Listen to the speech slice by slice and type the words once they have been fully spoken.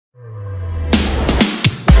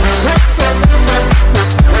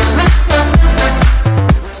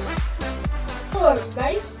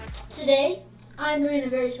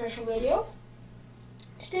special video.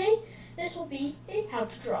 Today, this will be a how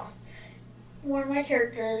to draw one of my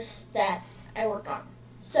characters that I worked on.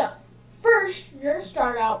 So, first, you're going to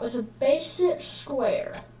start out with a basic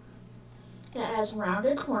square that has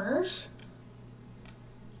rounded corners,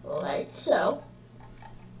 like so.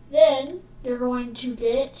 Then, you're going to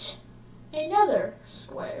get another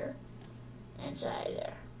square inside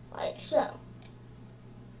there, like so.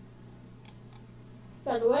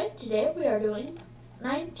 By the way, today we are doing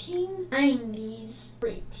 1990s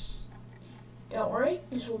creeps. Don't worry,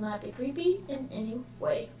 this will not be creepy in any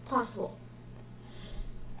way possible.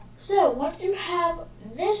 So, once you have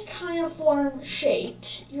this kind of form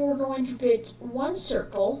shaped, you're going to get one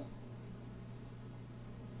circle.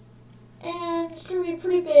 And it's going to be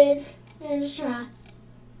pretty big. And just trying to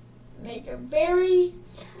make a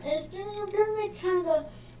it's going to make kind of a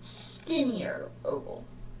skinnier oval.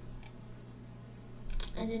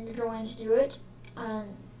 And then you're going to do it on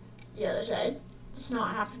the other side. It does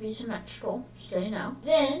not have to be symmetrical, just so you know.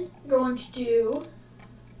 Then you're going to do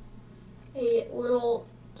a little,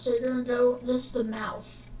 so you're going to go, this is the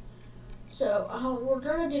mouth. So how we're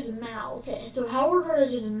going to do the mouth. Okay, so how we're going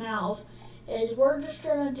to do the mouth is we're just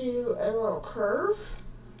going to do a little curve.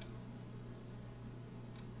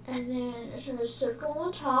 And then it's going to circle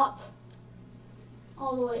on the top,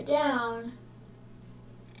 all the way down,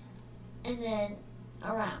 and then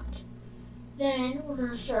around. Then we're going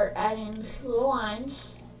to start adding little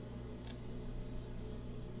lines.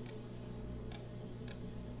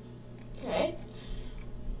 Okay.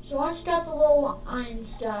 So once you got the little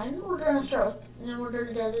lines done, we're going to start with, and then we're going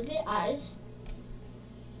to go to the eyes.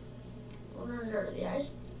 We're going to go to the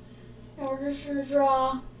eyes. And we're just going to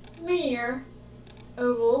draw linear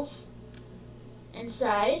ovals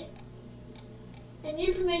inside. And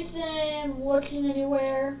you can make them looking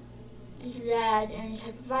anywhere. You can add any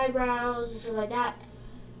type of eyebrows or stuff like that.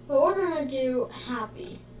 But we're going to do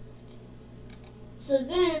happy. So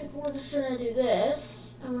then we're just going to do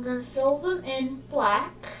this. And we're going to fill them in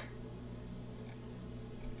black.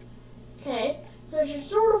 Okay. So it should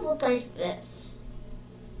sort of look like this.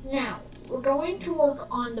 Now, we're going to work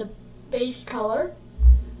on the base color.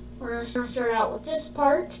 We're going to start out with this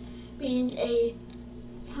part being a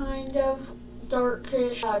kind of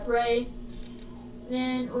darkish gray.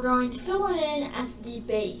 Then we're going to fill it in as the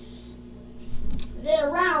base. Then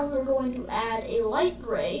around we're going to add a light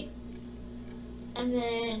gray. And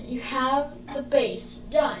then you have the base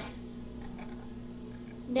done.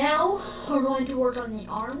 Now we're going to work on the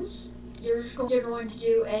arms. You're going to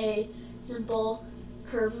do a simple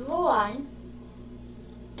curve of a line.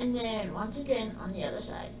 And then once again on the other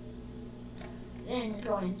side. Then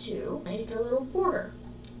you're going to make a little border.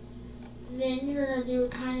 Then you're going to do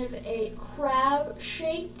kind of a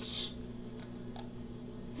crab-shaped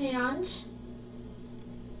hand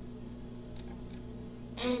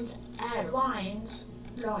and add lines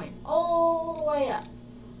going all the way up.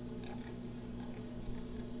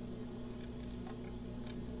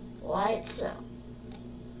 Like so.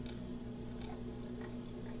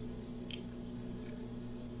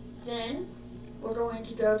 Then we're going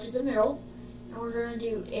to go to the middle and we're going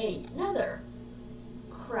to do another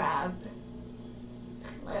crab,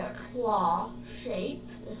 like a claw shape.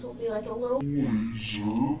 This will be like a little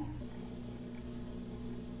laser.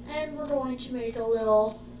 And we're going to make a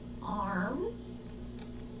little arm,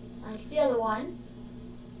 like the other one.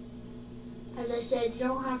 As I said, you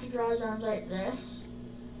don't have to draw his arms like this.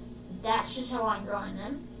 That's just how I'm drawing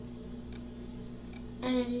them.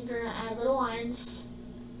 And then you're going to add little lines.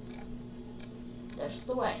 That's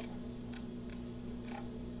the way.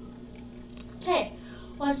 Okay,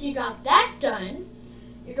 once you got that done,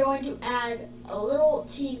 you're going to add a little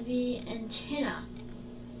TV antenna,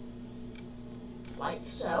 like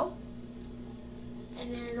so.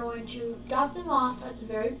 And then you're going to dot them off at the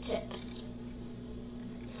very tips.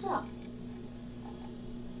 So,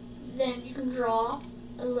 then you can draw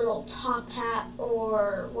a little top hat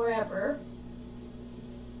or whatever.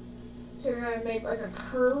 So you're going to make like a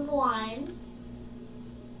curved line.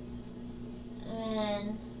 And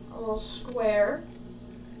then a little square.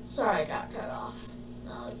 Sorry, I got cut off.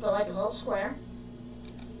 But like a little square.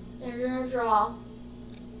 Then you're going to draw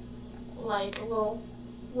like a little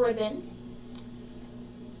ribbon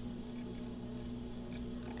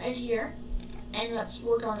right here. And let's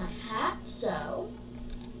work on a hat. So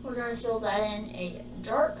we're going to fill that in a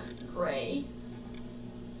dark gray.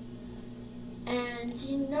 And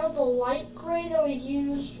you know the light gray that we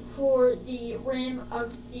used for the rim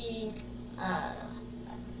of the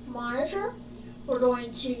monitor? We're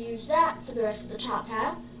going to use that for the rest of the top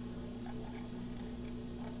hat.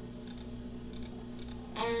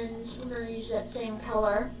 And we're going to use that same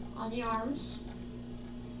color on the arms.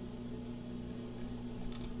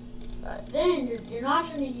 But then you're not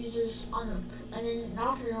going to use this on the, and then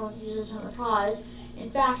not going to use this on the claws. In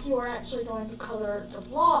fact, you are actually going to color the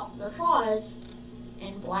claws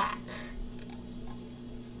in black.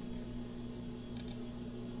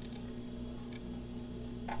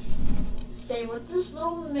 Same with this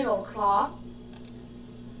little middle claw.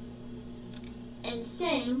 And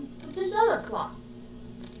same with this other claw.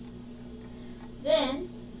 Then,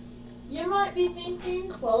 you might be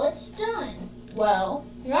thinking, well, it's done. Well,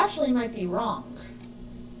 you actually might be wrong.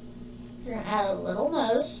 You're going to add a little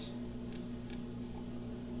nose,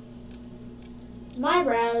 some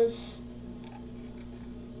eyebrows,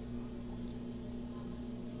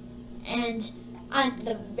 and at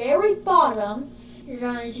the very bottom, you're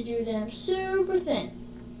going to do them super thin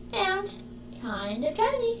and kind of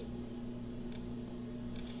tiny.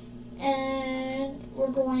 And we're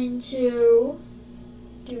going to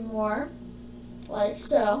do more like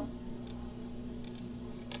so.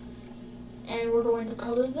 And we're going to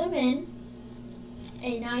color them in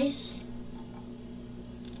a nice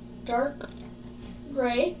dark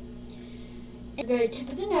gray. And at the tip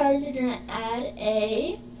of the nose, you're going to add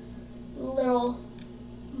a little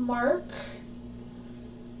mark.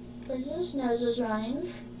 Because this nose is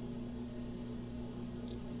running.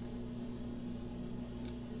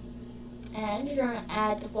 And you're going to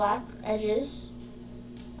add the black edges,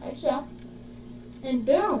 like so. And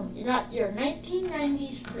boom, you got your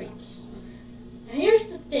 1990s creeps. Now here's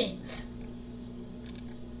the thing.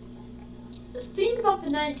 The thing about the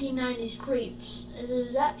 1990s creeps is it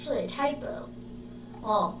was actually a typo.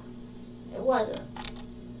 Well, it wasn't.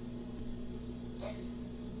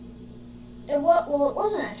 It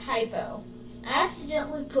wasn't a typo. I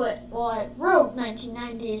accidentally I wrote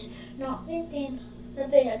 1990s, not thinking that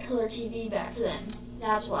they had color TV back then.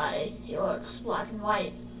 That's why he looks black and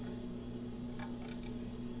white.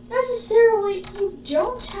 Necessarily, you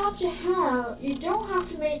don't have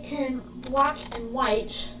to make him black and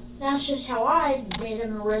white. That's just how I made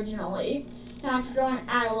him originally. Now if you're going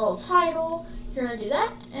to add a little title, you're going to do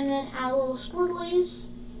that, and then add a little squiggles.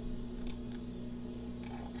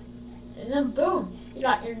 And then boom, you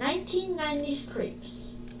got your 1990s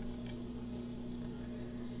creeps.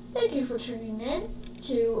 Thank you for tuning in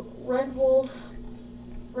to Red Wolf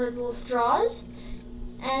Draws.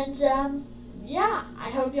 And yeah, I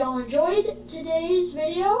hope y'all enjoyed today's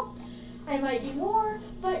video. I might do more,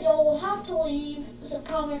 but y'all will have to leave some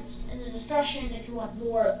comments in the discussion if you want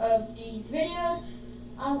more of these videos.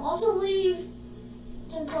 Also leave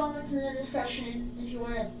some comments in the discussion if you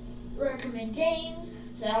want to recommend games,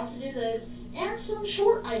 so I also do those, and some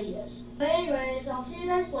short ideas. But anyways, I'll see you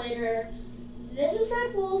guys later. This is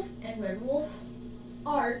Red Wolf and Red Wolf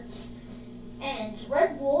Arts, and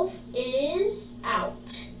Red Wolf is